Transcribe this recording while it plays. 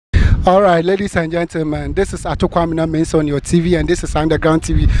All right, ladies and gentlemen, this is Atokwamina Mensa on your TV, and this is Underground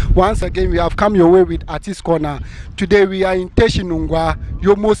TV. Once again, we have come your way with Artist Corner. Today, we are in Teshinungwa,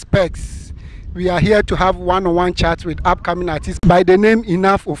 Yomo Specs. We are here to have one-on-one chat with upcoming artists by the name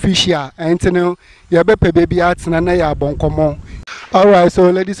Ennaff Ohfficial. And you know, Yabepe Baby Arts Nanaya Bonkomo. All right, so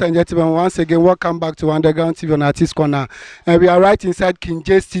ladies and gentlemen, once again, welcome back to Underground TV on Artist Corner. And we are right inside King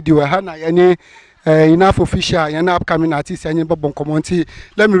J Studio. Ennaff Ohfficial, an upcoming artist, and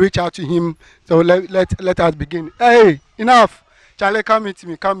let me reach out to him. So let us begin. Hey, Ennaff, Charlie, come meet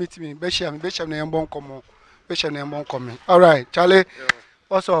me. All right, Charlie,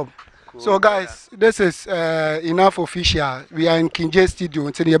 what's up? Cool. So guys, this is Ennaff Ohfficial. We are in King J Studio.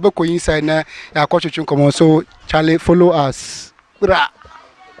 Inside now, so Charlie, follow us. See,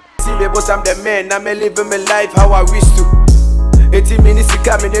 because I'm the man, I'm living my life how I wish to. 18 minutes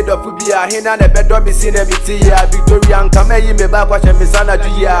coming in up be a hen and a bed on me seen a Victoria and come in me back watch me son.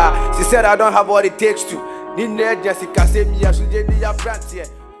 She said I don't have what it takes to. Nina Jessica say me I should be a brand here.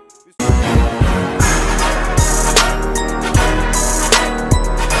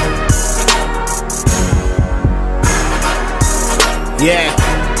 Yeah.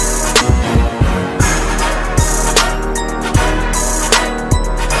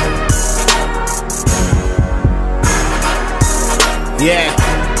 Yeah.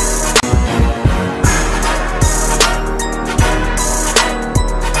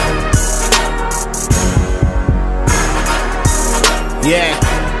 Yeah.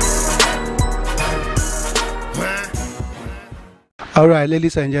 All right,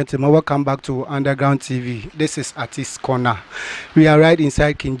 ladies and gentlemen, welcome back to Underground TV. This is Artist Corner. We are right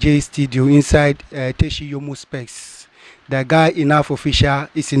inside King J Studio, inside Yomo Specs. The guy Ennaff Ohfficial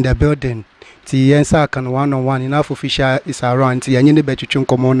is in the building. Yensa can one-on-one. Ennaff Ohfficial is around.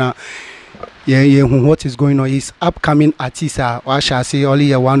 What is going on? His upcoming artists are, or I shall say,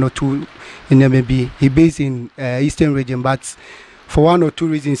 only one or two in maybe. He based in Eastern region, but for one or two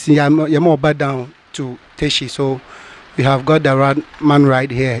reasons, you're more back down to Teshi. So we have got the right man right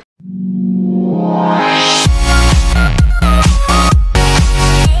here.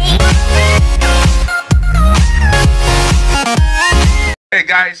 Hey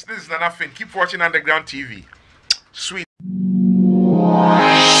guys, this is Ennaff. Keep watching Underground TV. Sweet.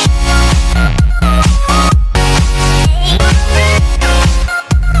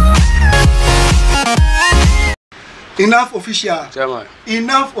 Ennaff Ohfficial.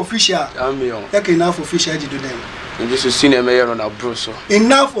 Ennaff Ohfficial. Ennaff Ohfficial do them. This is cinema on a broso.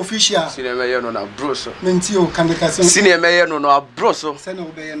 Ennaff Ohfficial. Cinema on a broso. Mentio Kandakason. Cinema on a broso.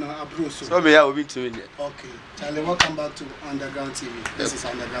 So be out to me. Okay. Charlie, welcome back to Underground TV. This is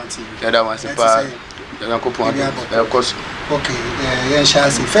Underground TV. That was a part. Of course. Okay, yeah,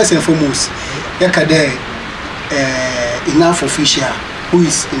 Chelsea. First and foremost, Yakade Ennaff Ohfficial. Who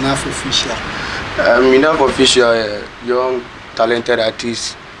is Ennaff Ohfficial? Ennaff Ohfficial, young, talented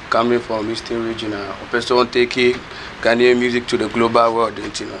artist coming from Eastern region. A person taking Ghanaian music to the global world,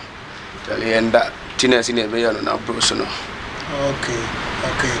 you know. And that Tina Cinema on a broso. Okay.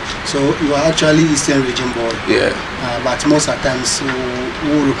 So you are actually Eastern region boy. Yeah. But most of the times who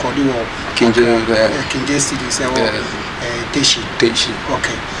record you King J Studio say Teshi.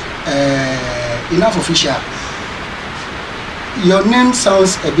 Okay. Ennaff Ohfficial. Your name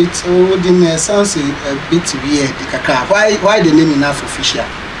sounds a bit sounds a bit weird. Why the name Ennaff Ohfficial?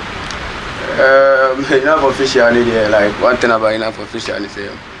 Ennaff Ohfficial, like one thing about Ennaff Ohfficial is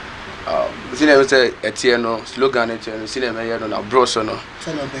cinema say etieno slogan etieno cinema here no broso no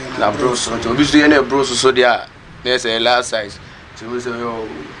na broso to be so broso so there there's a large size so we say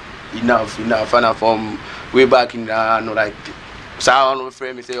enough and from way back in no like sound no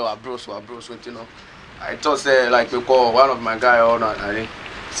frame me say broso you know. I thought say like we call one of my guy or not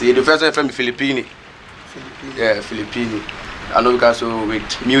see the first friend Filipini. Yeah, Filipini. I know because so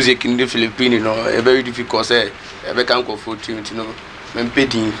with music in the Philippines, you know, a very difficult say I can't go for you know. I'm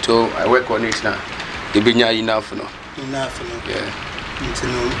painting, so I work on it now. They be enough, no. Enough, no. Yeah.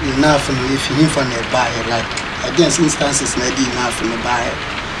 Enough, no. If you from a buyer, like against instances, maybe enough from a buyer.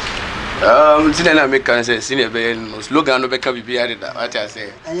 Today I make can say, senior no slogan no be can be added. What I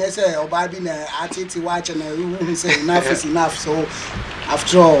say. And yes, sir. Obabi na artist watch and who say enough is enough. So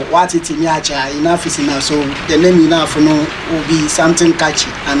after all, what it me enough is enough. So the name Ennaff no will be something catchy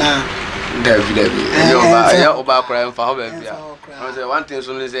and Debbie. Yeah, Oba crying for her. One thing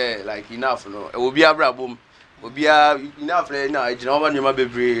only say like Ennaff no. It will be a brabum. Will be a enough now. You know what you might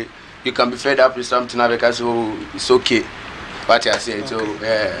be. You can be fed up with something because so it's okay. What I say. So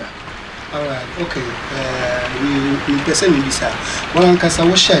yeah. All right. Okay. We person in this. One can say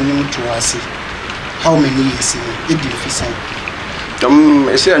we share new to us. How many years? It different.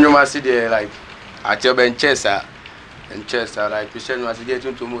 I see a city there like at your bench and Chester, like we said, was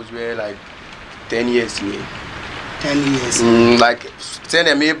getting to most where like 10 years me. 10 years. Like send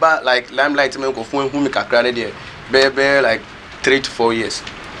a me back like limelight me go phone whom can credit there. Bear like 3 to 4 years.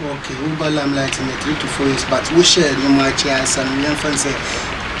 Okay, we buy limelight in 3 to 4 years, but we share no much as and we say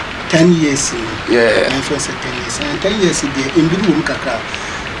 10 years. Yeah. My friend said 10 years. And 10 years in the room kakra.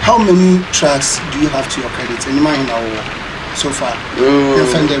 How many tracks do you have to your credit? And you mind now so far? Your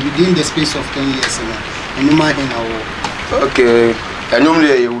friend within the space of 10 years and you mind now. Okay, and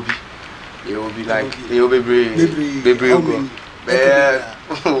normally you will be like you will be brave.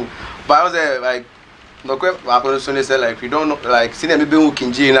 But I was there like no question. I was going to say like we don't know like see them maybe who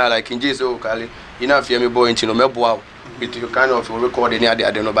Kinji now like Kinji so Kali. You know if you me boy into no me bow. It you kind of record any other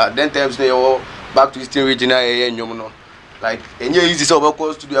I don't know. But then times they all back to Eastern region and you know like and you easy so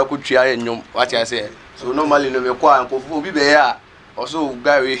because studio I could try and you what I say. So normally no me kwa and ko be here. Also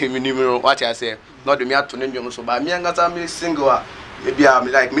guy we what I say. Not the me to name so but me and me single maybe I'm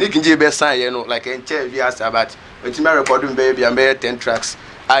like me Kinji be sign you know like en chair we ask about but me recording baby I'm 10 tracks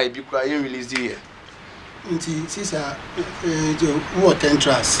I be crying release here. Since what 10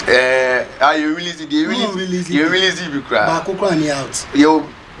 tracks? You release it, you release it, you cry. But Kokani out. Yo,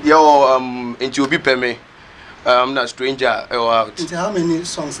 into be pay me. I'm not stranger out. Into how many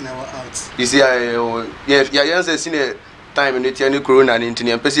songs now out? You see, yeah, seen a time in the corona and into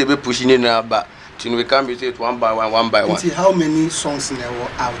the person be pushing in now, but we can be it one by one. How many songs now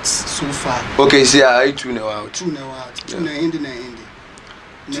out so far? Okay, see, I 2 now out. 2 now out. 2 now Hindi. Name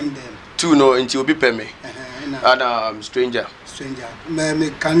them. 2 no into be pay me. And stranger.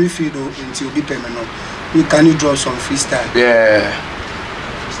 Can we feed into be payment? We can you draw some freestyle? Yeah.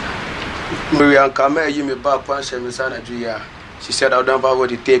 We are coming. You me back one seven Julia. She said I don't know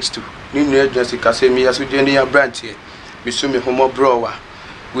what it takes to. New agency can say me as we do your branch here. We saw me homo browa.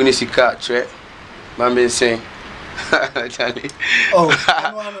 We need to catch it. Mammy saying. Charlie. Oh,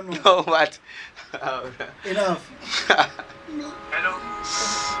 I don't know. No what? Enough. Hello.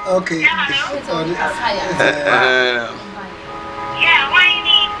 Okay.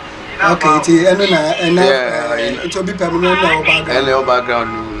 Okay, it will be permanent now background.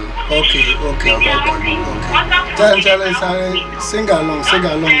 Okay. Sing along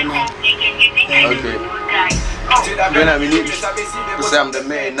now. Okay. When I mean because I'm the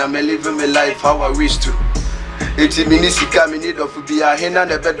man, I'm living my life how I wish to. 80 minutes come in need of be a hen and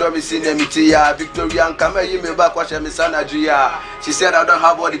the bedroom is in Emitia. Victorian come you me back watch me son Adria. She said I don't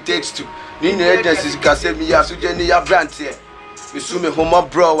have what it takes to. Nina agencies can save me as Jenny brand here. We sue me home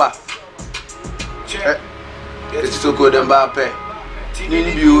brower. It's so good and bape.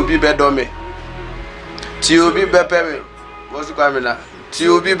 Nini you be better me. Tio be better. What's the camera?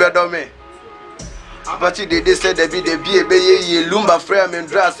 Tio be better me. But they said they be a lumber frame and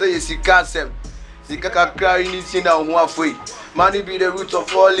dress say she can't say. Kaka cry in now one free. Money be the root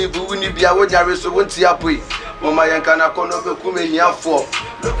of all evil. We need be a way so won't see a pray. Mama Yankana Kono come here for.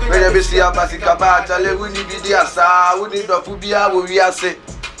 When you see a basic about, we need be the asa, we need the Fubia, we are say.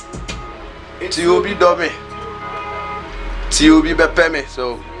 To be dummy. To be bepeme,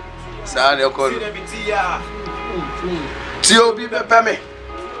 so. Sana Kono. To be bepeme.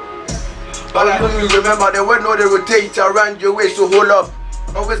 But you remember the word no they rotate around your way, so hold up.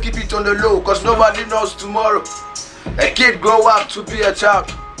 Always keep it on the low, cause nobody knows tomorrow. A kid grow up to be a child.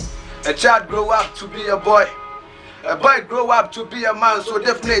 A child grow up to be a boy. A boy grow up to be a man, so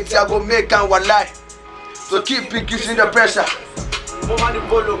definitely I go make and one lie. So keep increasing the pressure.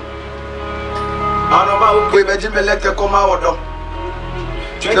 We Benjamin let her come out.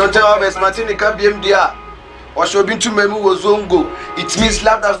 Don't tell us Martini can be MDR. Or should be to Memu was Zongo. It means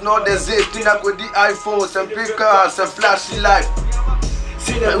love does not exist. In with the iPhones and pictures and flashy life.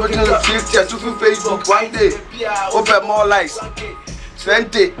 I went to 50 to Facebook one day. Open more likes.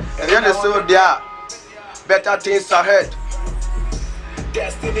 20. And then they saw there. Better things ahead.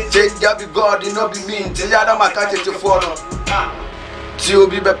 Change that be God, you know be mean. Tell you that my catch to follow. Tio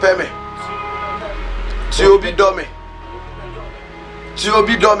be bepeme. Tio be dummy. Tio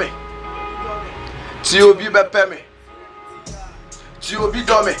be dummy. Tio be bepeme. Tio be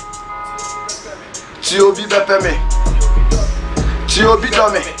dummy. Tio be bepeme. Tio be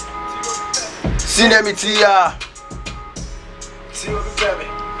dummy. Cinemitia. Tio be peme.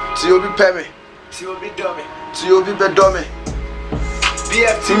 Tio be peme. Tio be dummy. Tio be dummy.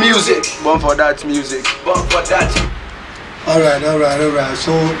 BFT music. Born for that music. Born for that. Alright.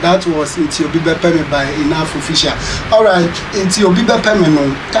 So that was Into Your Bibe Peme by Ennaff Ohfficial. Alright, Into Your Bibe Peme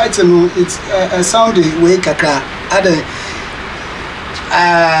no title no it's a sound way kaka.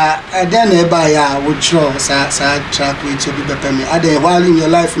 then ya would show sa track with you be pay me. While in your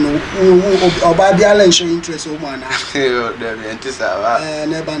life no oba bia show interest o man.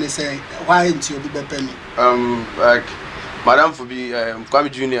 Never say why into you be pay me. Like Madam for be Kwame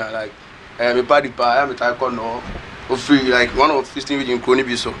Junior like me party pa me take no free like one of 15 region Kroni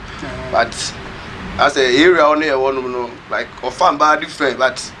be so. But as a area on here one no like of fan bad different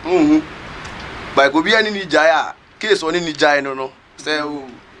but like obi any ni jaya case on ni jaya no say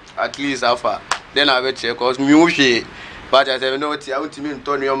at least alpha then I will check cause me we but I say no I want me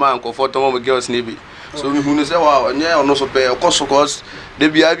turn your man comfort my girls nibi so me who say wow nya ono so pay cause they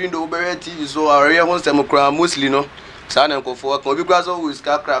be having the Uber TV so I really want them cry mostly no say na comfort obi cry so we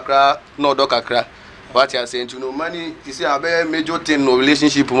kra no do kakra what you saying to no money you see a major thing no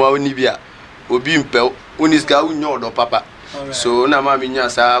relationship ma we nibia obi mpel uniska unyo do papa. So na ma minya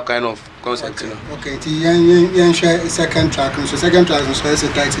sa kind of concept no. Okay, yen share second track. So second track so is a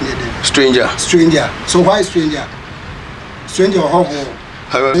title name. Stranger. So why Stranger? Stranger how?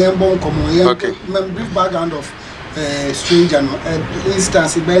 Yen bon komo yen. Okay. Brief background of Stranger no.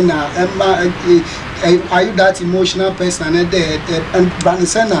 Instance ben na are you that emotional person and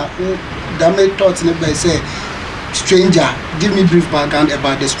Banisena who damage thoughts ne by say Stranger. Give me brief background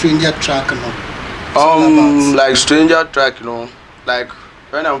about the Stranger track no. Like Stranger track, you know, like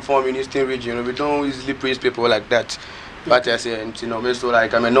when I'm from in Eastern region, we don't easily praise people like that. But I say, you know, so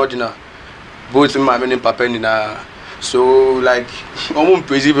like I'm a nodina, both in my name papa so like I'm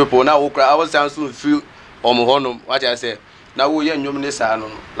praise people now. I was sound soon feel what I say. Now we are new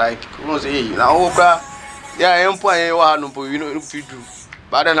like you say now yeah, I'm you know if you do.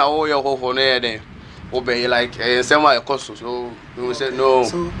 But then I owe your whole then obey like semi cost so you say no.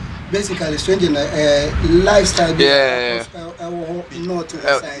 So basically Stranger lifestyle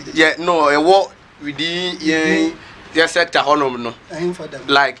what within sector no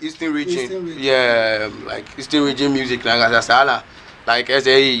like Eastern region like Eastern region music like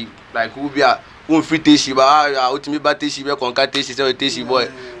say like who be a free teshi ba ultimate ba teshi be conquer teshi say teshi boy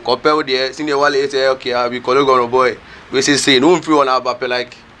compare the senior wale say okay I be colleague on boy we say no free on about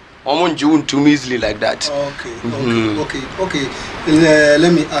like I'm June too easily like that. Okay.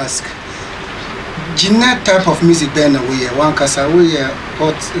 Let me ask. What type of music then we one kasa we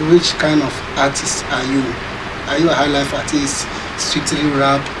which kind of artist are you? Are you a high life artist, strictly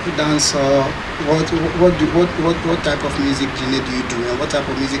rap, dance or what type of music do you do and what type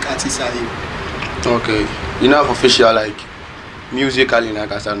of music artist are you? Okay. Ennaff Ohfficial like musically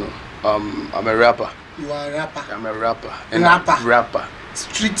like I know. I'm a rapper. You are a rapper. I'm a rapper. Rapper.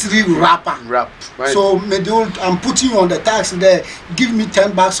 Strictly rapper. Rap. Right. So I'm putting you on the tax there. Give me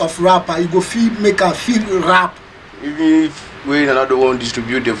 $10 of rapper. You go make a feel rap. Even if we another one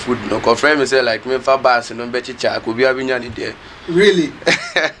distribute the food, no confirm me say like me for bars no better check. Could be having there. Really?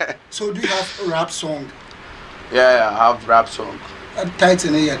 So do you have a rap song? Yeah, I have rap song.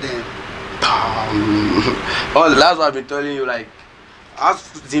 Title here then. The last one I've been telling you like.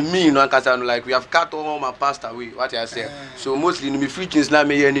 As the me, you know, like we have cut all my passed away. What I say, so mostly in me free things now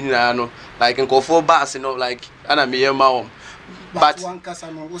me hear like in for bars, you know, like and I me hear my own. But one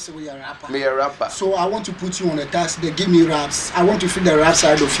casano also we a rapper. Me a rapper. So I want to put you on the task. They give me raps. I want to feel the rap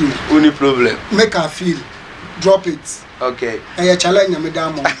side of you. Only problem. Make her feel. Drop it. Okay. And you challenge me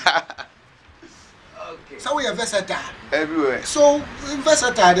down. So we are versatile. Everywhere. So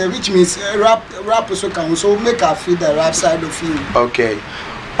versatile, which means rap also can so make her feel the rap side of you. Okay.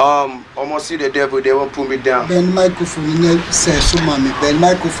 Almost see the devil, they won't put me down. Ben microphone says so mommy. Ben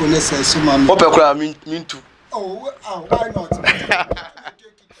microphone says so mommy. Mean too. Oh, why not?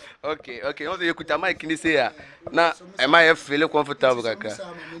 Okay. Also you could have mic in say now am I feel comfortable?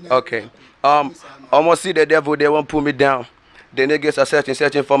 Okay. Almost see the devil, they won't put me down. The niggas are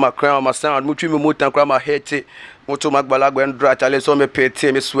searching for my crown, my sound. Mutu me mutu and my head. Mutu magbalagwa and drat. Chale so me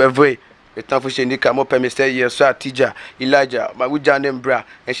pete me swerve. The time for she nika mo pe me say yes sir Tija Elijah. My wuja name bra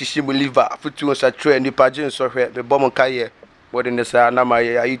and she will live. Futu on sa tray ni pajin so he me bomb kaye. But in the sa na my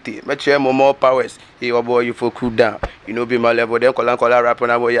iti. Me che more powers. Hey boy you for cool down. You know be my level. Then kola rap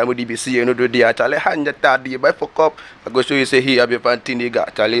na boy amu DBC you know do dia. Chale hanya tadi by for cup. I go show you say he abi panti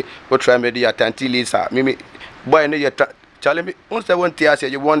nigga. Chale go try me dia tanti lisa. Mimi boy no you Charlie, me once I want to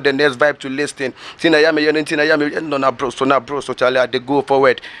you want the next vibe to listen. Tina yami, no na bro, so Charlie, they go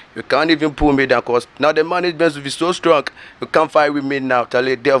forward. You can't even pull me down, cause now the management will be so strong. You can't fight with me now,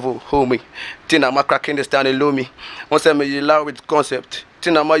 Charlie, devil, hold me. Tina, I'm cracking the stand below me. Once I you loud with concept.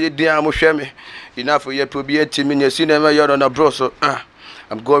 Tina, my dear, I'm share me. Enough for you to be 18 minutes. You never you're on a bro, so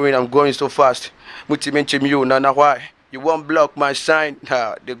I'm going so fast. Muti mention you, nana why? You won't block my shine.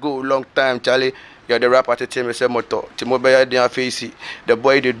 They go a long time, Charlie. Yeah, the rapper to tell me say moto. Timobaya dia face. The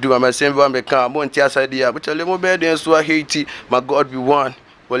boy they do. I'm a same one me come. Won't tell us idea. But Charlie Mobile dia so Haiti. My God be one.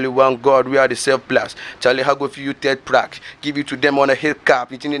 Only one God, we are the self plus. Charlie, how go for you third track? Give it to them on a head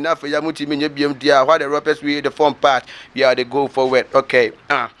cap. It's enough for Yamuti Minya BMDR. Why the rappers we the fun part? Yeah, they go forward. Okay.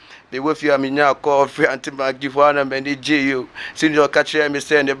 The with you, I mean, now call free until I give one and many GU. Senior catcher, me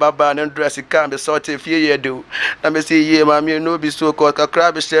saying the baba and dress it can't be sorted if you do. Let me see, yeah, mammy, no be so called a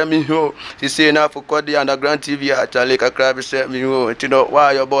crab share me home. He say now for Cody underground TV. I tell like a crab share me home. You know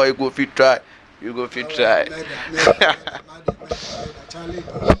why your boy go fit try. You go fit try. Charlie,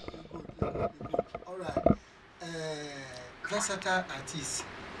 good. All right. Versatile artist.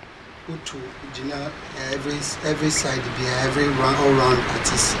 Go to every side be every all round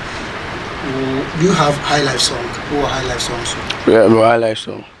artist. Do you have high life song? Or high life songs? Yeah, no high life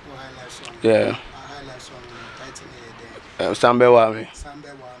song. Yeah. High life song. Title Sambe Wami.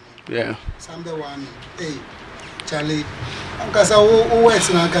 Yeah. Sambe Wami. Hey, Charlie. Because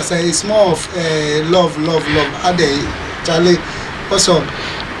it's more of love. Ade, Charlie. What's up?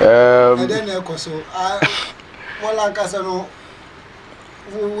 And then also, no.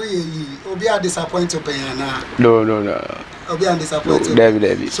 We are disappointed. No. We are disappointed.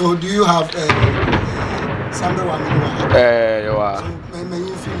 Debbie. So, do you have Sambe Wami? You are. So, may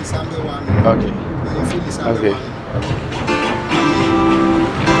you feel Sambe Wami? Okay. May you feel Sambe Wami?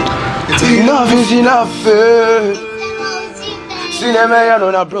 Enough is enough. Cinema, you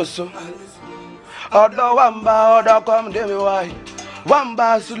know, na broso. Odo wamba, odo come, tell me why.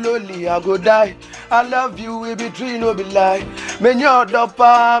 Wamba slowly, I go die. I love you, we be tree, no be lie. Me nyodo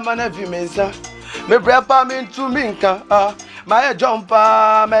pa, man, every mensa. Me brepa, me to minka, my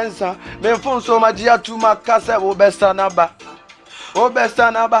jumper, mensa. Me phone so much, ya to my casa, o bestanaba.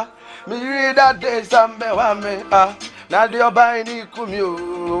 Me read that day, Sambe Wame, now you're buying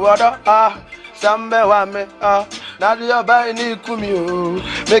Kumio, what Sambe Wame, now you're buying Kumio.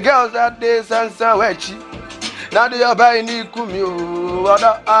 Me girls that day, Sansa Wechi. Now you're buying Kumio, what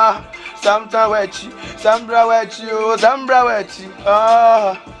Samta Wechi, Sambra Wechi,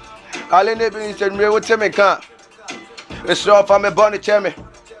 I'll never be said, me what me can't. It's off from a bonnet chemi.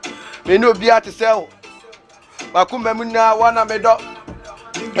 Me no be at to sell. Makumemuna, one of me dog.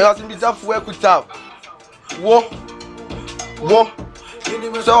 I was in the tough work with out. Wo.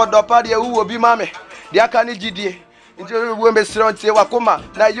 So the party who will be mammy. The Akani GD. Until the women surround say Wakuma,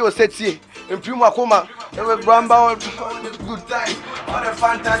 now you set here. In Puma Kuma, and with Bramba good time. All the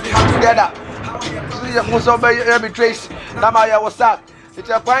fun times we have together. You must obey every trace. Namaya was up. It's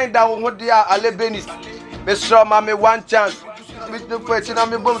a find down what they are, Alebenis. Mr. Mammy, one chance. With the question on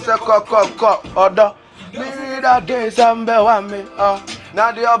me, boom, cock, order. Me that day, Sambe Wame,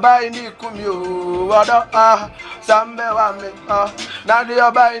 now they are buying Kumio, order, Sambe Wame, now they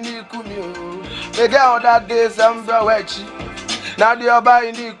are buying Kumio. They get that day, Sambra Wechi, now they are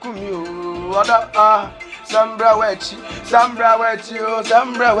buying Kumio, order, Sambra Wechi,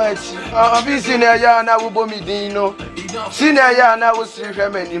 Vicina Yana Ubomidino, Sina Yana was 3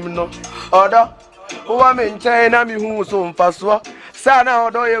 feminine, order, who I maintain, I'm who so fast. Sana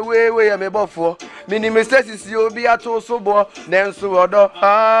odo ye we me bofo mini mistakes you be at so bo then so odo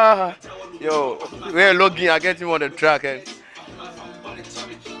yo we logging I get him on the track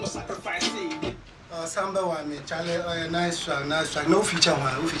Samba Wami, Charlie, nice track. No feature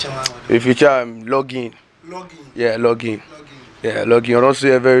one. If feature logging. Yeah, logging. Yeah, logging. Also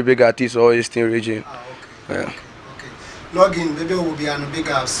a very big artist always in region. Okay. Okay. Logging, baby will be on a big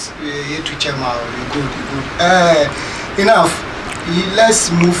house. Here to check out. Good. Enough.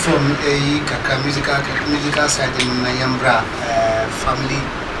 Let's move from a musical side in Yambra family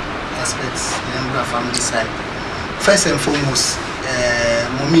aspects, Yambra family side. First and foremost,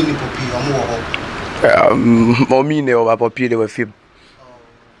 Mommy ni Popi or Mommy ne or Popi they were film. Oh,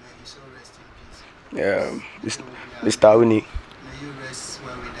 may he so rest in peace. Yeah, Mr. Uni. May you rest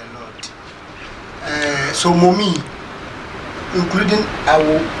well with the Lord. So Mommy, including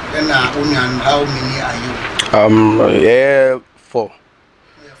Awo and Onyan, how many are you? Yeah. 4.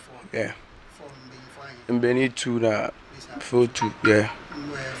 Yeah. 4 being fine. And Benny 2 na 4 2. Yeah.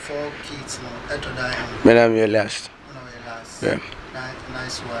 4 kids no. That when I'm your last. Yeah.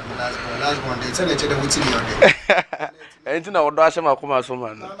 Nice one. Last one. They tell each other what's in your day. Anything I would dash my come so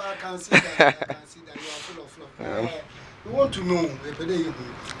man. I can see that. You are full of love. We want to know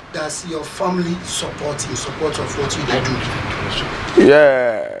does your family support of what you do?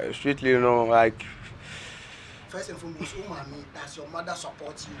 Yeah, strictly like. First and foremost, does your mother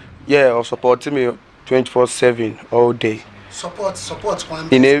support you? Yeah, or supporting me 24/7 all day. Support one.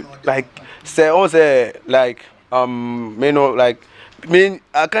 In a like say also like like mean,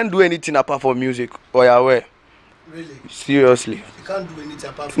 I can't do anything apart from music. Or you aware? Really? Seriously. You can't do anything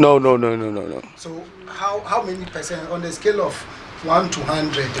apart from No. So how many percent on the scale of 1 to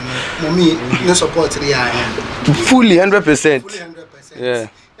 100? Mommy, no support the Fully 100%. Fully 100%. Yeah.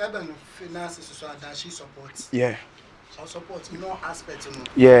 Even finances so that she supports. Yeah. I'll support you know aspect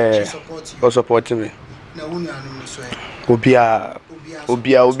Yeah. She supports you. Or supporting me. Na unya no so.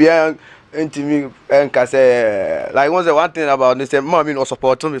 Obia. Into me and say like one thing about this mommy no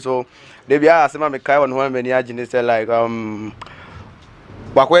support me so they be ask me kai one when they say like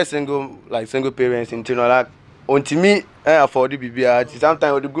bakwe single parents into like unto me afford bibia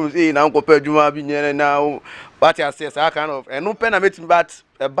sometimes the group say na nko pa adwuma bi nyere na what I say I kind of and no pen am meeting but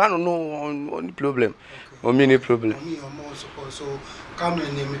ban no only problem or mini problem me support so come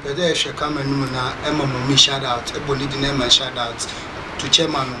and me pede she come and na me shout out eboni di na shout out to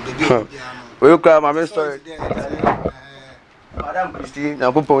chairman baby we cry my story Madam Christine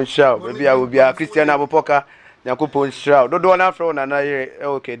Nyakopon shout baby I will be a Christian Abopoka Nyakopon shout do do na fro na na ye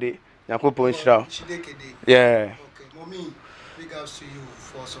okay dey Nyakopon shout yeah okay mommy big ups to you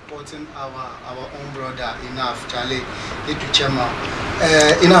for supporting our own brother Ennaff Charlie to chairman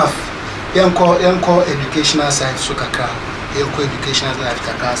Ennaff yanko educational side so kakra yanko educational side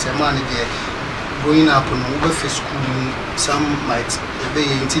kakra say man dey growing up no we be school some might be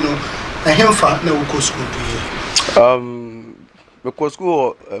you know na him fa na we go school do we go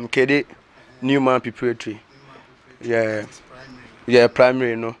school Kede Newman Preparatory yeah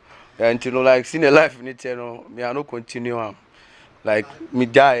primary no and you know like senior life in it you know me I no continue am like me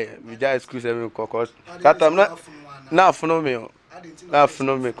die school 7 cause that time na for me na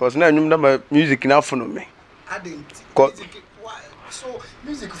for me cause na nyum na music na for me I didn't so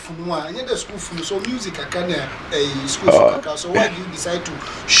music from one and the school from so music I can school so why do you decide to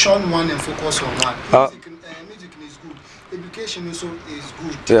shun one and focus on one music is good education also is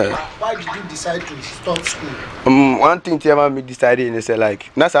good yeah. Why did you decide to stop school one thing me decided is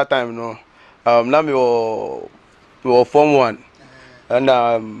like that's that time no now me or form 1 and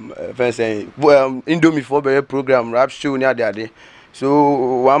friend saying Indomie for be program rap show near there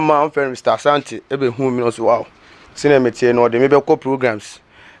so one man friend Mr. Santi ebe hu me no so wow cinema tie no dey maybe call programs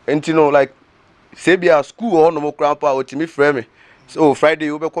and you know like say be a school or no more grandpa or me frame me so Friday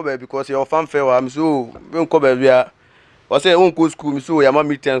you be call because your fan fair am so we call be a or say won go school me so ya ma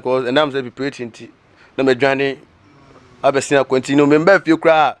meeting cause and am say be preaching na me dwane abesia continue member fie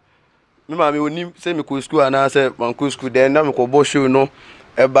kra me ma me onim say me go school and say man go school then na me go bo show no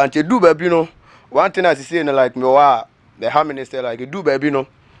e banche do baby no one thing I say no like me wa the how minister like do baby no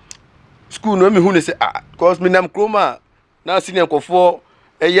school no me hu ne say cause me nam kroma na senior nkofo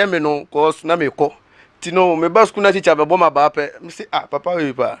eye me no cause na me ko ti no me ba school na teacher be bo ma ba pe me say papa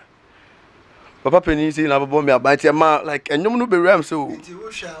we pa papa penny say na bo me abanti ma like enyum no be ram so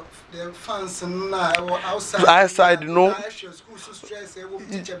the fans na outside no school so stress e wo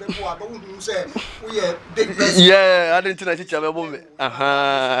teacher be bo aba hu say we big person yeah I didn't think teacher be bo me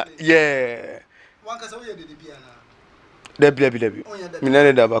yeah one ka say we dey bia na Debbie. Me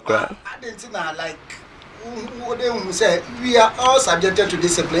nane da bakra. I didn't like who say we are all subjected to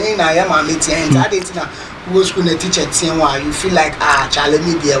discipline. I am a meeting and I didn't go school na teacher team why you feel like challenge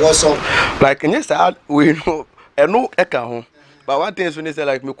me there what's up like yes we know I know eka ho but one thing is when they say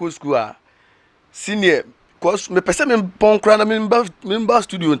like me go school senior cause me person me pon kra na me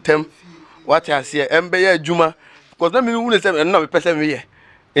studio tem what I say embe ya adwuma cause na me hu say na me person me ye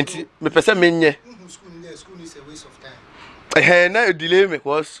enti me person me nye school is a waste of time na delay me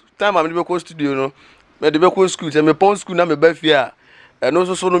cause time am dey go studio no me dey go school say me pon school na me ba fia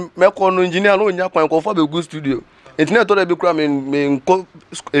no so no me ko no engineer no nya kwan ko fa be go studio enti na to dey be kura me nko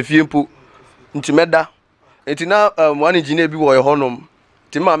efie mpo enti meda enti na one engineer bi wo ye honom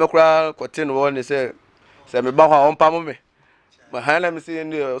enti ma me kura ko tin wo ne say me ba ho on pa mo me ma hala me say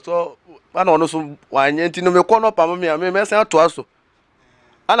so ana no so wanye enti no me ko no pa mo me say ato aso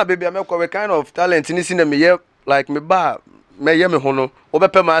ana baby me ko we kind of talent ni si na me ye like me ba me ye me ho no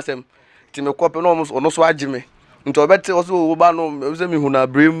obepe ma asem ti me kope no ono so agi me nti obete oso wo ba no me se me hu na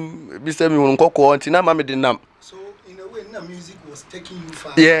brem bi se me hu nkoko nti na ma me de nam so in a way na music was taking you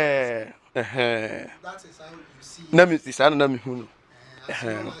far yeah that is how you see na me si sana na me hu no as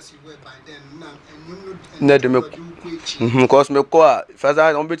you were by then na de me because me ko first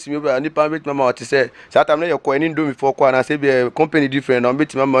on beti me ba ni pa beti mama what say that time na ye ko ni Indomie for ko na say be company different on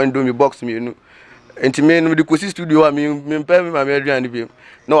beti mama Indomie box me no enti me no the kosi studio a me pay me ma me aduane bi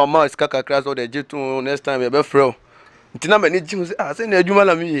na o ma ska kakra so de jetu next time e be frɛ enti na me ni ji say na adwuma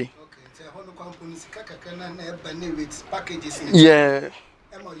la me yi okay say hono company ska kakra na e ba ne with packages yeah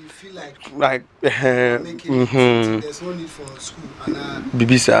Emma, you feel like making it, there's no need for school and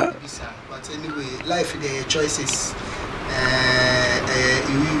Bibisa. But anyway, life there choices.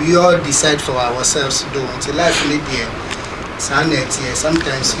 We all decide for ourselves though. Until life need there.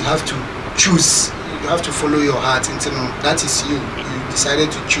 Sometimes you have to choose. You have to follow your heart. Until that is you. You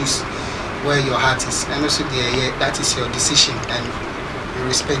decided to choose where your heart is, and also there, that is your decision, and we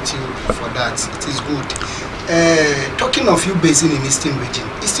respect you for that. It is good. Talking of you based in Eastern region,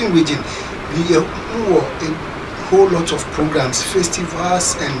 we have a whole lot of programs,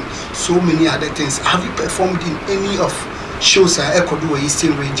 festivals, and so many other things. Have you performed in any of shows at Ecuador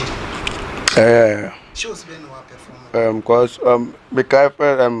Eastern region? Shows been no performing. Cause because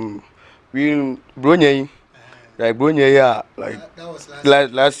we Brunei, like Brunei, yeah, like that was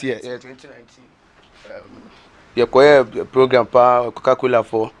last year, yeah, 2019. Yeah, quite a program pa Coca-Cola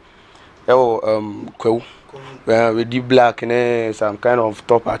for Kwewu. We did black and some kind of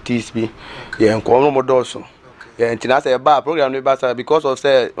top artists be. Yeah, and Kono Modoso. Yeah, and I say bad program because of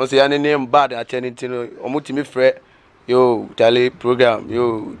say any name bad attending to omutimi fre yo Charlie program,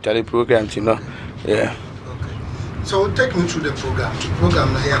 you know. Yeah. So take me through the program. The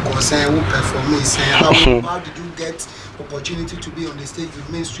program now here concern who performance and how did you get opportunity to be on the stage with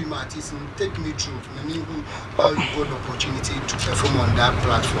mainstream artists, and take me through how you got the opportunity to perform on that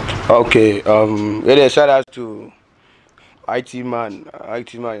platform. Okay, really shout out to IT man,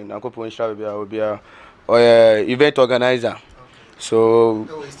 will be a event organizer. So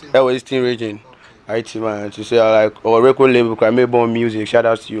that was Eastern region. IT man to say like our record label Crime Music, shout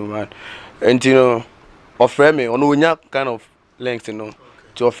out to you man. And you know offer me on unya kind of length, you know,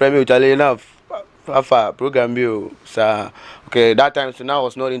 to offer me with enough program you so okay that time so now I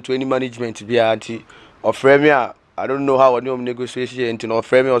was not into any management to be anti offer me I don't know how I know negotiation and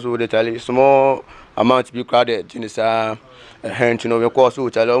offer me also with the small amount to be crowded, you know, sir, and you know, of course,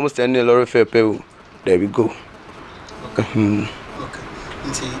 which I almost send a lot of fair pay. There we go. Okay.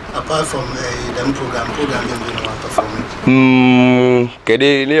 Apart from them program you know performing.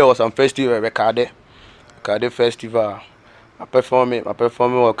 There was some festival recorded festival. I perform with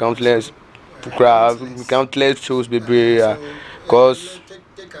countless shows, baby. Cause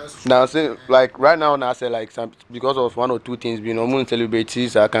now say like right now I say like some because of one or two things being almost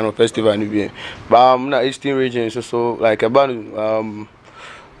celebrities a kind of festival but I'm not Eastern region so like about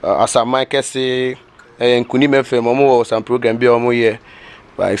as a Michael say and Kunim FM or some program be almost here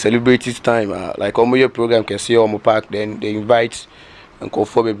like celebrities time like almost your program can see on park then they invite and call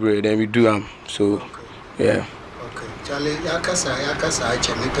for baby then we do so yeah. Charlie, Yakasa,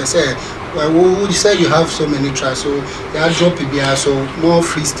 well, you say you have so many tracks, so you drop it, so more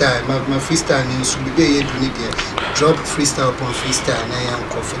freestyle. My freestyle means to be able to drop freestyle upon freestyle, and I am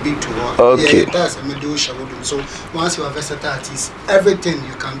confident to okay. Yeah, that's a middle show. So once you are versatile artist, everything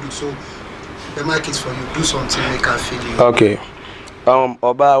you can do. So the mic is for you. Do something make her feel you. Okay.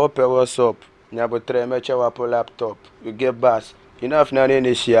 Oba, what's up? Nyabotre, mecha wapo laptop. You get bass. Enough now in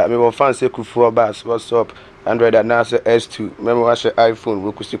this year. Me will fancy kufu bass. What's up? Android and now S2. Remember watch your iPhone.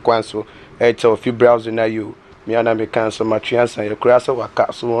 We could see cancel. Tell if you browsing now you. Me and I me cancel my chance and your class of a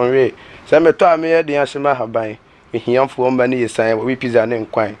so one way. So me told me the answer my have he am for money is saying we pizza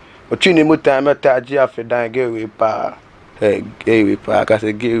and quine. But you need more time at Tajia for dying gay way pa. Hey, gay way pa. I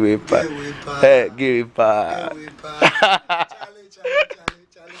say gay way pa. Hey, gay way pa.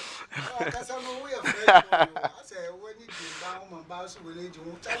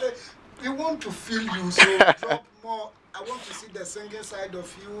 We want to feel you, so drop more. I want to see the singing side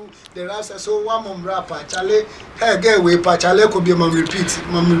of you, the rap. So one more rapper, Charlie. Hey, get away, pa. Charlie could be mom repeat.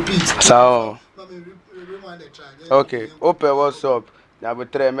 So, rewind the track. okay, open what's up? Now we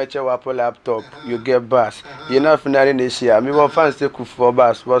try match your Apple laptop. You get bass. You're not finally this year. Me want fans take for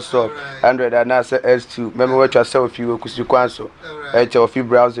bass. What's up? Android and now S2. Remember what yourself you because you cancel. Tell if you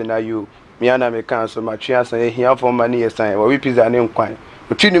browsing now you. Me and I me cancel my chance and here for money is time. We pizza name quine.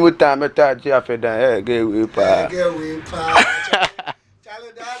 But you need time at after that. Hey, get away, pa. Charlie,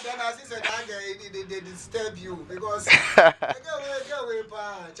 then as he said, they disturb you because get away,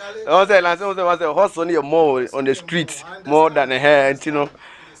 pa. Charlie. I was a horse only more on the street more than a hand, you know.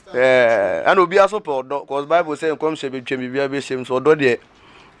 Yeah, and will be a support because Bible saying come she be same so do there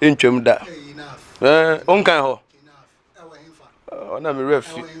in chum that. Enough. On kind ho. Oh, na me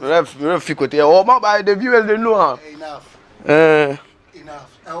ref kote. Oh, my by the viewers they know. Enough.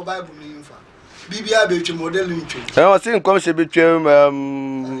 Our Bible mean for. Bibia be model in chum. I was saying come she be chum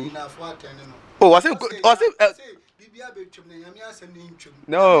Enough what oh, was it Bibia be chum na yamia se nin chum.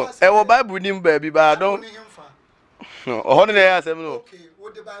 No, our Bible nim baby but I don't. No, oh, no, okay,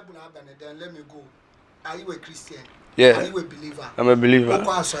 what the Bible have then let me go. Are you a Christian? Yeah. Are you a believer? I'm a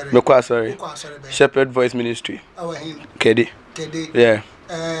believer. Sorry. Shepherd Voice Ministry. Our him. Kedi. Yeah.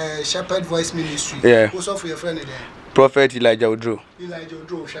 Shepherd Voice Ministry. Yeah. Who's off your friend there? Prophet Elijah Odro. Elijah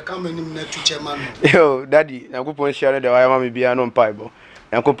Odro. Shall come in to chairman. Yo, daddy, I'm going to share the way I'm be a non-pipe.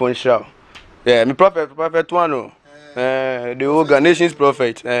 I'm going to share. Yeah, me prophet one. The organization's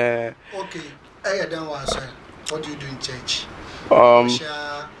prophet. Okay. I don't want to say. What do you do in church?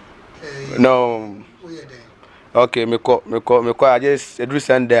 No. Okay, me call. I just do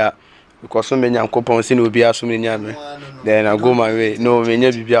send there because so many uncles see no be as many nyame. Then I go my way. No, me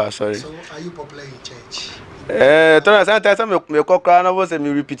nye bibia, sorry. So are you popular in church? Sometimes me call cry na was me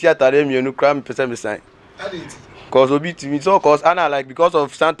repeat at them you no cry me person me sign. Cause obi to me so cause Anna like because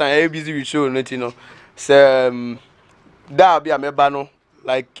of sometimes I busy with show nothing you know. So that be a member no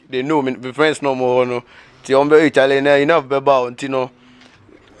like they know me friends no more no. Ti on be Italian enough beba until no.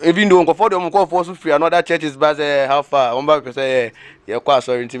 Even though go for them go for so free another churches but how far one back say yeah quite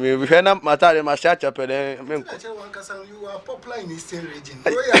sorry to me we hear na matter them church chapel then you are popular in Eastern region.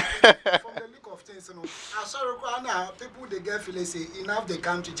 From the look of things you know I saw people they get feel say enough they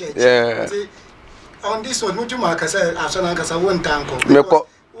come to church. Yeah. On this one mutu ma kasa asona kasa won tanko.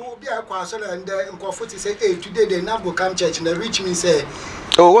 Obi akwa asona and nkofo ti say hey today they enough go come church and they reach me say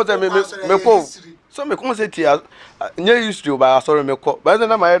oh what me ko so me come say tia nye used to by sorry me ko but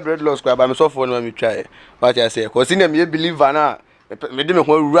then my dread loss kwa by me so for no me try what I say cause in them you believer na me dey me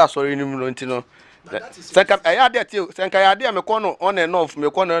ko ru sorry ni mu no ntino senka I had that senka I had me ko no on and off me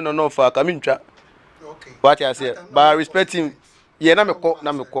ko no no for ka me ntwa okay what I say by respecting yeah na me ko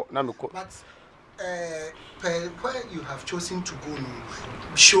but where you have chosen to go no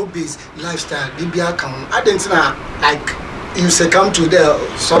showbiz lifestyle bibia kan adentina like you succumb to the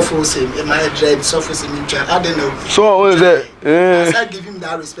sophism in my dread sophism in I don't know so what is it as I give him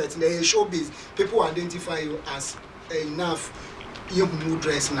that respect in the showbiz people identify you as enough you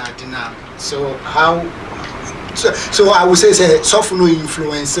dress na dinner so how so I would say soph no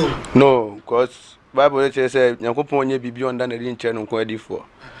influence no cause Bible says Yakopon nye bibi under the rinche no ko for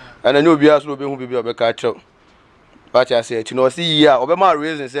and I know be as no be hu bibi obeka cho but I say you know see here obema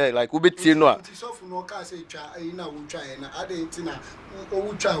reason say like we be tie no soph no ka say twa na wo twa na adentina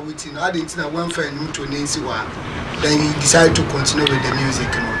o twa wetin adentina one friend him to nancy wa then he decided to continue with the music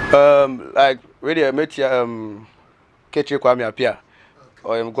no like really I met Kechi Kwame Apia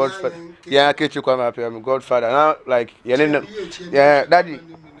or I'm Godfather yeah Kechi Kwame Apia I'm Godfather now like yeah daddy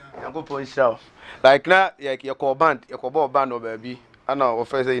Yakopon show like now like your band no baby I know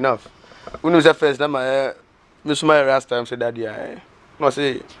first enough when was the first time I miss my last time say daddy no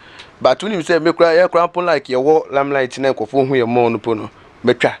say but when you say me cry crampon like your lamlight na ko fo hu your mo no po no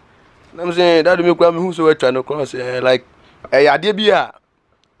betwa I'm saying daddy me cry me hu so wetwa no cross like ade bi a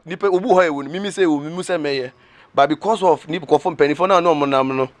nipa obu ho e won mi say o mi say me but because of nipa ko fo penny for na no mo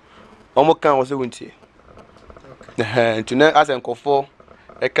nam no omo kan wo say wontie okay to na as enkofo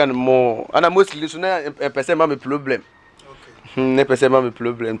I can more and I mostly so na person ma me problem okay na person ma me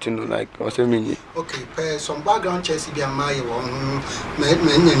problem to know like o say me okay some background checks be am my won me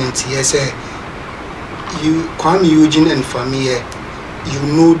nti say you Kwame Eugene and family you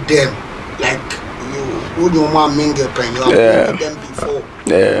know them like you know my mingle pen you have them before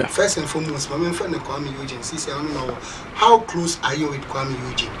yeah first and foremost my friend Kwame Eugene see say I don't know how close are you with Kwame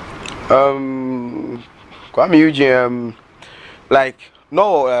Eugene Kwame Eugene like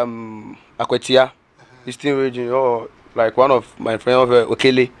no Akwetia Eastern region or like one of my friends of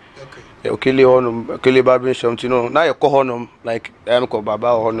Okele Okele honum Okele barbering shop you know now you call honum like I'm called Baba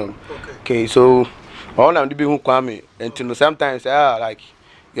honum okay so all I'm doing Kwame and you know sometimes like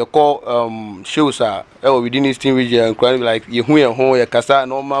you call shows within Eastern region and like you home your kasa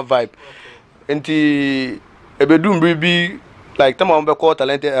normal vibe enti ebedum be like time on be call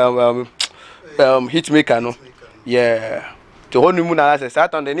talented hit maker no yeah to honeymoon as a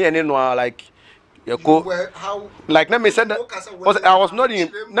Saturn the near no like you go like let me said that I was not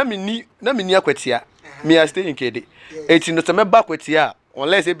in na me near Kwetia me I stay in Kede it no se me back Kwetia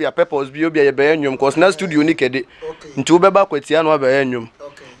unless it be a purpose be a benyum cause na studio ni Kede nti we back Kwetia no benyum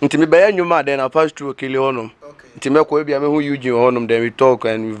nti me benyum then I pass through Okele honum nti me ko be me hu Eugene honum then we talk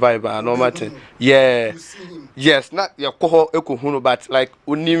and we vibe and normal thing yeah yes not your ko eko but like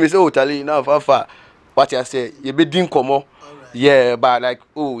oni me say otally na fafa what I say you be din komo yeah but like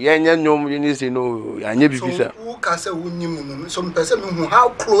oh yeah you need to know anya bibisa who can say who some person who how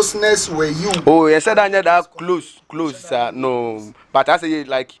closeness were you oh you said anya that close no but I say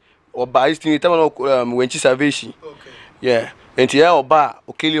like oba is thing time when she salvation okay yeah and here oba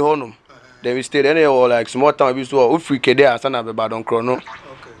Okele honum then we stayed any or like small time we so free Kede asana be badon krono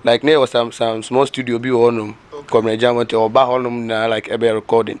like there was some small studio be honum Comrade Jam to Oba Holm like every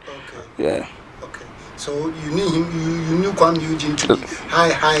recording. Okay. Yeah. Okay. So you knew him. You knew Kwame Eugene to be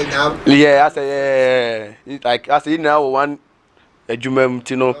high now. Yeah, I say yeah. Like I say now one. Ejumem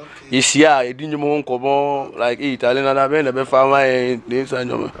tino isia edinyo mo nkomo like Italian na be na be farmer this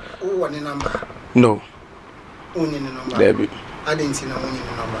anyoma. Oh, one number. No. Only number. Debbie. I didn't see no only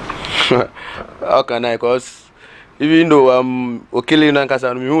number. How can I? Cause even though okele na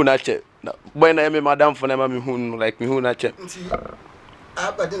nkasa mi hu na che. Boy na me madam for na me hu like me hu na che.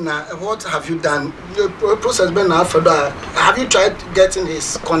 What have you done? The process been after that. Have you tried getting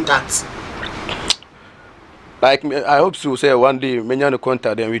his contacts? Like I hope so. Say one day, me the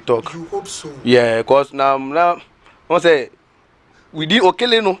contact, then we talk. You hope so? Yeah, cause now, one say we did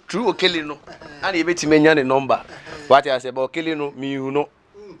Okele no, true Okele no, and he bet me the number. What I say about Okele no, me you know,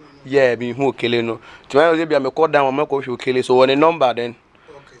 yeah, me who Okele no. Tomorrow be I call down, I call you Okele. So when the number then,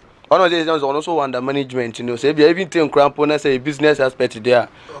 okay. One of these is also under management, you know. So if you even think crampon, say business aspect there,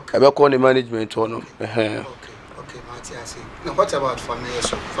 okay. I will call the management or no. Okay. Now, what about family?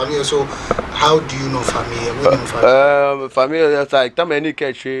 So, how do you know family? Family, like time any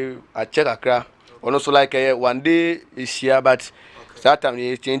catch I check a crack. And also like one day is here, but that time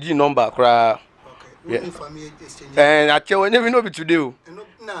they changing number crack. Okay. Family is changing. And I tell you, never know what to do.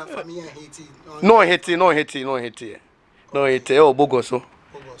 No, family Haiti. No Haiti. Oh, Bogoso.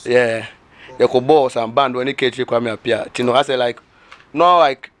 Yeah. You could boss and band when you catch you come up here. You know, I say like, no,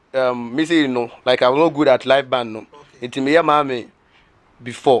 like me say you know, like I'm not good at live band no. Inti me ya mama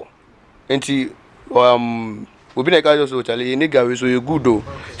before. Inti we be like just so Charlie nigga we so you good though.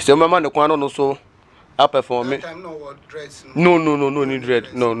 Say mama no kwano no so I perform me. No need dread.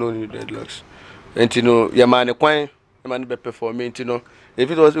 No need dreadlocks. Inti no ya man kwan man be perform inti no.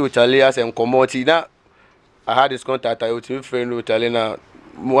 If it was with Charlie as en commodity na I had this contact I with me friend with Charlie na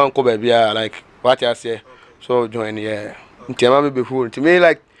one ko baby like what I say. So join yeah. Inti mama be phone. Inti me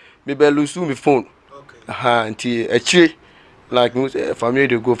like me be lose me phone. Until a tree like family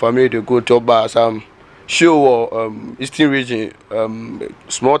they go to Oba some show or Eastern region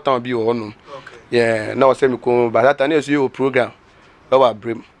small town be or no. Yeah, now say me come but that time you program our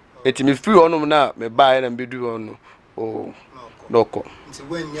brim. It me free on now me buy and be do on oh no ko.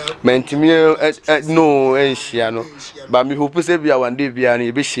 Mentimi no enhia no. But me hope say be one day be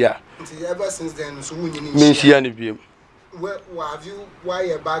an be share. Ever since then so me share ni be. Where have you why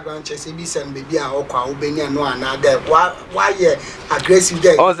your background check say be send baby a okwa obenya no another why you aggressive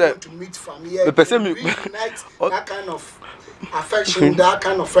there to meet family that kind of affection that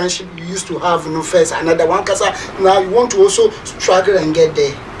kind of friendship you used to have no first another one kasa now you want to also struggle and get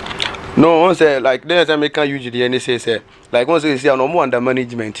there. No one say like then I make usually any say like one say no more under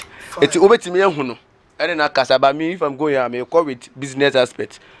management it's obetimi ehun no and na kasa ba me if I'm going I may call with business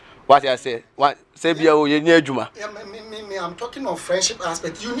aspect. What I say? What say? Be a juma. I'm talking of friendship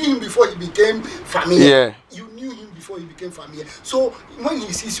aspect. You knew him before he became familiar. Yeah. You knew him before he became familiar. So when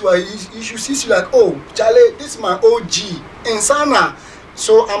he sees you, he should see you like, oh, Charlie, this is my OG in Sana.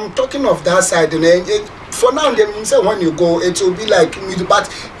 So I'm talking of that side. And for now, then say when you go, it will be like me. But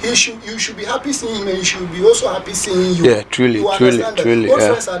you should be happy seeing him, and you should be also happy seeing you. Yeah, truly. Old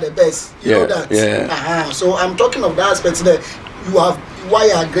friends are the best. You know that. Yeah. So I'm talking of that aspect there. You have why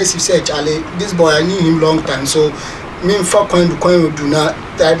you aggressive say Charlie, this boy I knew him long time, so me for coin do not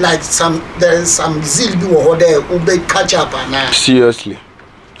that like there's some zeal do over there who be catch up and seriously.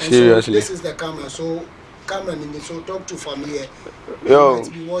 So this is the camera, so camera so talk to family. Yo,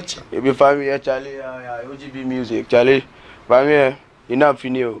 be watching. You be family Charlie, OGB music, Charlie. Family, enough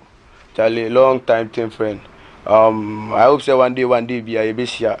in you. Charlie, long time team friend. I hope say one day be a be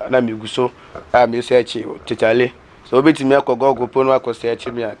here. Na me go so I'm searching to Charlie. So bit me go pono ko search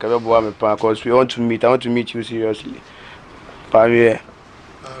me akabebo me pa cause I want to meet you seriously. Family. All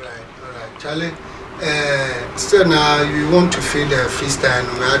right. Charlie, still now you want to feel the freestyle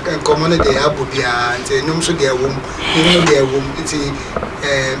and community abubia and no so their womb. It's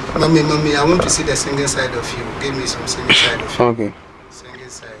mommy I want to see the singing side of you. Give me some singing side of you. Okay. Singing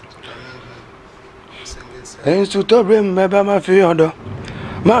side. And to remember my field.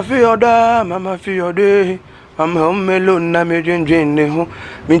 Mama field. I'm home alone, I'm a dream.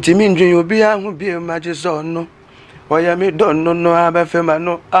 Minty you be a who be a magic son. Why I may don't know how I feel my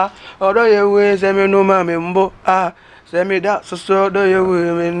no. Although you ways, I may know my member. Send me that so do you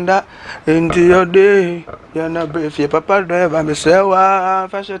women that into your day. You're not brave, your papa driver, Mr.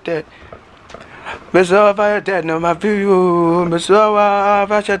 Fashioned. Mr. Fashioned, no, my view, Mr.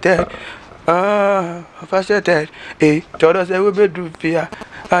 Fashioned. Fashioned, told us I will be do fear,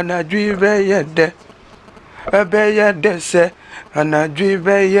 and I dream very yet. A beya de se, and I dream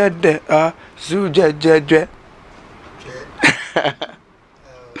beya de suja.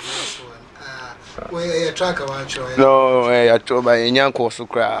 Where a track about you? No, I told my young course to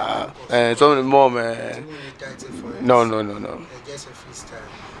cry. And some of the mom, no. Just a freestyle.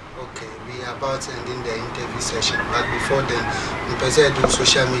 Okay, we are about ending the interview session, but before then, we present do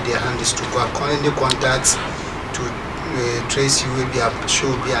social media handles to go calling the contacts to trace you will be a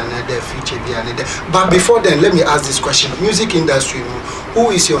show, be another feature, be another. But before then, let me ask this question: music industry, who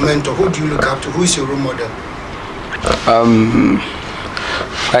is your mentor? Who do you look up to? Who is your role model?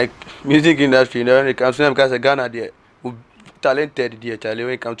 Like music industry, when it comes to them, because Ghana there, talented there, Charlie.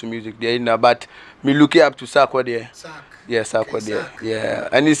 When it comes to music, there, but me looking up to Sakwa there. Yeah, Sakwa there. Yeah,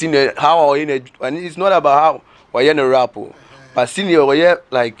 and it's in a how or in a, and it's not about how or in a rapper, but senior or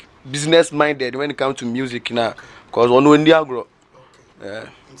like business minded when it comes to music now, because on India grow. Yeah.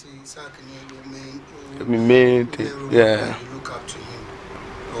 Main thing. Yeah. Look up to him.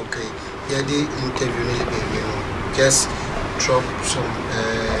 Okay. Yeah, the interview, just drop some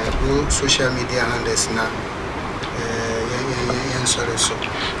social media handles now. Sorry, so.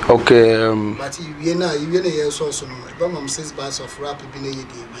 Okay. But you know, also, but 6 bars of rap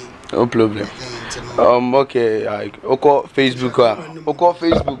no problem. Okay, like Facebook,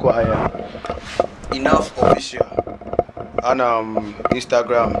 Ennaff Ohfficial, and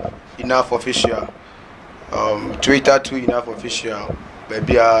Instagram, Ennaff Ohfficial, Twitter too, Ennaff Ohfficial.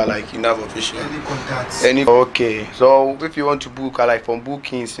 Maybe like Ennaff Ohfficial. Any contacts? Okay, so if you want to book, like from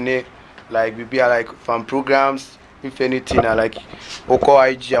bookings, like maybe like from programs. If anything, I like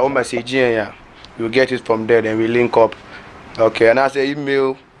IG, I want message you will get it from there, then we link up. Okay, and I say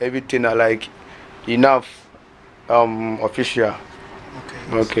email, everything I like Ennaff Ohfficial.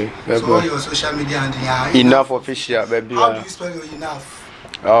 Okay. So all your social media and Ennaff Ohfficial, baby. How do you spell your Ennaff?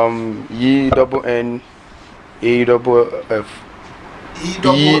 ENNAF.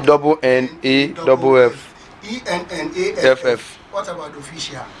 ENNAF. What about the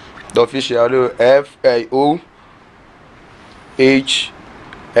official? The official FAOHFFICAL.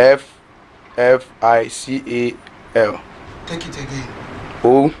 Take it again.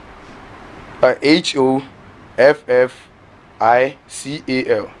 HOFFICAL.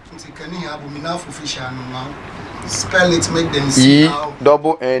 Can you have Ennaff Ohfficial now? Spell it, make them see how.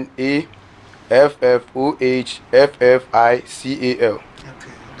 ENNAFFOHFFICAL.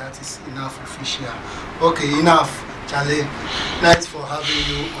 Okay, that is Ennaff Ohfficial. Okay, Ennaff. Charlie, nice for having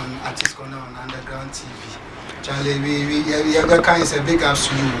you on Artist Corner on Underground TV. Charlie, we have kind of big ups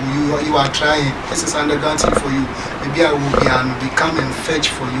to you. You are trying. This is Underground TV for you. Maybe I will be and come and fetch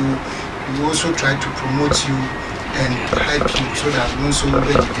for you. We also try to promote you and help you so that we also will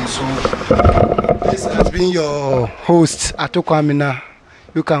be so. This has been your host, Atokwamina.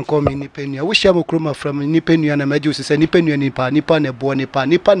 You can call me Nipenia. We share Mukroma from Nipenia and Majus say Nipenia Nipa ne bo Nipa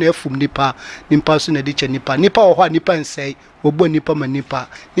ne fum Nipa so na diche Nipa or Nipa and say Obo Nipa ma Nipa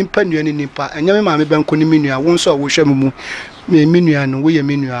Nipenia Nipa and Yami Mamma Banko ni Minua won so we share mu Minua no we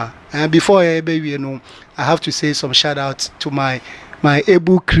Minua. And before baby I have to say some shout out to my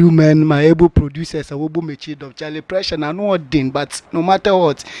able crewmen, my able producers, I will be of Charlie pressure and no din, but no matter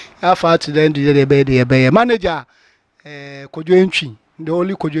what, I have to then do the manager Kojo. The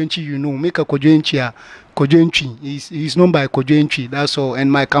only Kojo you know, make a Kojo he's known by Kojo, that's all.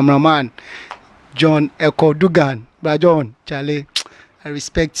 And my cameraman, John Eko Dugan. But John, Charlie, I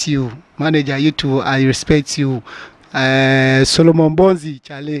respect you. Manager, you too, I respect you. Solomon Bonzi,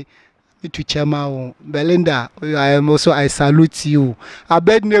 Charlie, me too, Chama, Belinda, I salute you.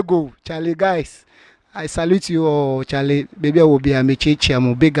 Abednego, Charlie, guys, I salute you, oh, Charlie, baby, I will be a meche,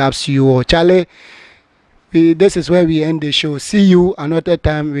 big ups to you, oh, Charlie. This is where we end the show. See you another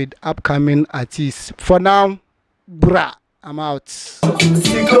time with upcoming artists. For now, brah, I'm out.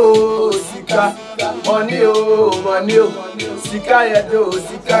 Siko, sika, money, sika yedo,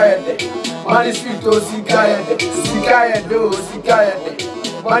 sika yede. Money sweet, sika yede, sika yedo, sika yede.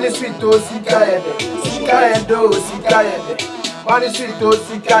 Money sweet, sika yede, sika yedo, sika yede. Money sweet,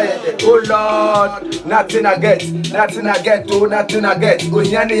 sika yede. Oh Lord, nothing I get, oh nothing I get. Oh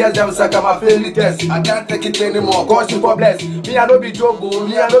yani yes them saka my failure test. I can't take it anymore. God super bless. Me I no be joke,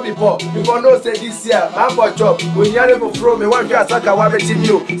 me I no be poor. Because no say this year, man for job. Oh yani for throw me one fear saka wa betting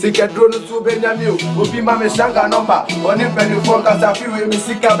you. Sika drone to Benjamin. Obi mama shanga number. Only penny phone cause I feel with me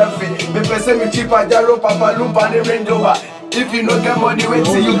sika befe. Me pese me cheaper jaro papa lumpa the Range Rover. If you no get money, wait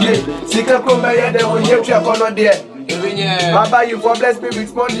till you get. Sika come here, then we hear you are there. Baba, you for bless me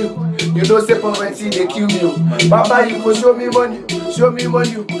with money. You know say poverty they kill me. Baba, you for show me money.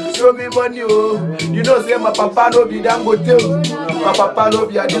 Oh. You know say my papa no be Dangote. My papa no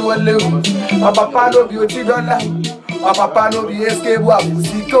be Adiwale. My papa no be $80. My papa no be escape.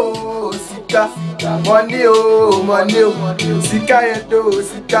 Sika, Money oh, money oh. Sikayede,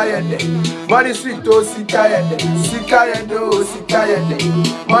 sikayede. Money sweet oh, sikayede. Sikayede oh, sikayede.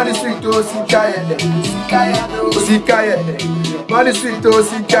 Money sweet oh, sikayede. Sikayede oh, sikayede. Money sweet oh,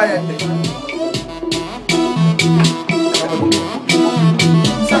 sikayede.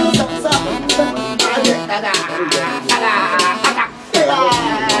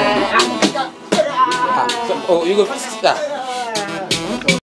 Oh, you go first.